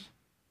lives,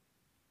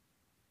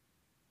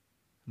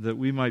 that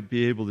we might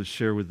be able to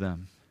share with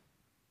them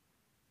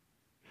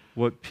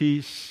what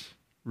peace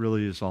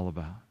really is all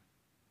about.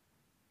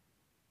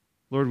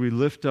 Lord, we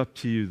lift up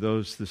to you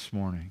those this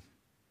morning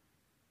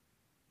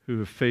who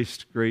have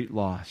faced great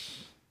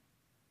loss,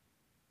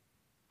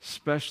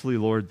 especially,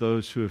 Lord,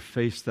 those who have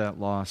faced that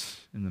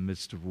loss in the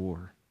midst of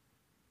war.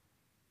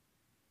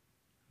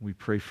 We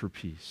pray for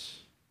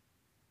peace.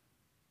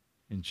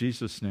 In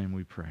Jesus' name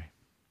we pray.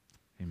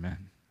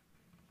 Amen.